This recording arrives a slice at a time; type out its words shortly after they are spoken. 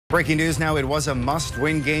Breaking news now, it was a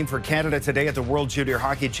must-win game for Canada today at the World Junior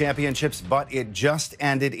Hockey Championships, but it just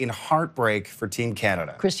ended in heartbreak for Team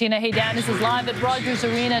Canada. Christina Haydanis is live at Rogers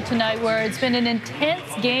Arena tonight, where it's been an intense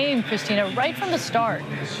game, Christina, right from the start.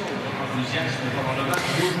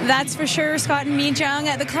 That's for sure, Scott and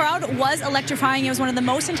Mijung. The crowd was electrifying. It was one of the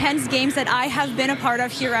most intense games that I have been a part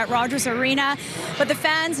of here at Rogers Arena. But the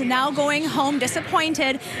fans now going home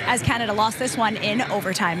disappointed as Canada lost this one in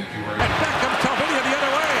overtime. And back comes Talvidia the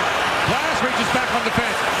other way. Glass reaches back on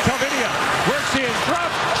defense. Talvidia works in,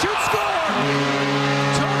 drops, shoots, score!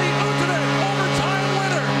 Tony Uutinen, overtime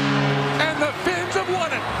winner. And the Finns have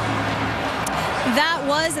won it. That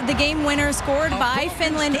was the game winner scored by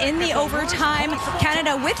Finland in the overtime.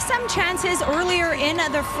 Canada with some chances earlier in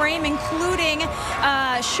the frame, including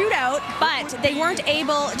a shootout, but they weren't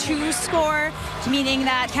able to score, meaning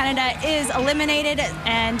that Canada is eliminated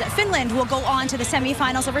and Finland will go on to the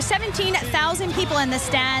semifinals. Over 17,000 people in the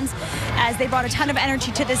stands as they brought a ton of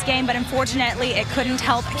energy to this game, but unfortunately it couldn't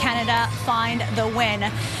help Canada find the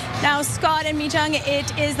win. Now, Scott and Mijung,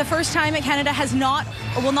 it is the first time that Canada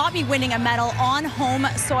will not be winning a medal on home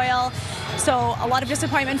soil. So a lot of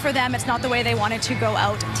disappointment for them. It's not the way they wanted to go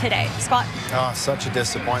out today. Scott? Oh, such a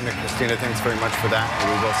disappointment, Christina. Thanks very much for that.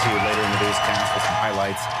 We will see you later in the newscast with some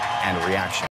highlights and reaction.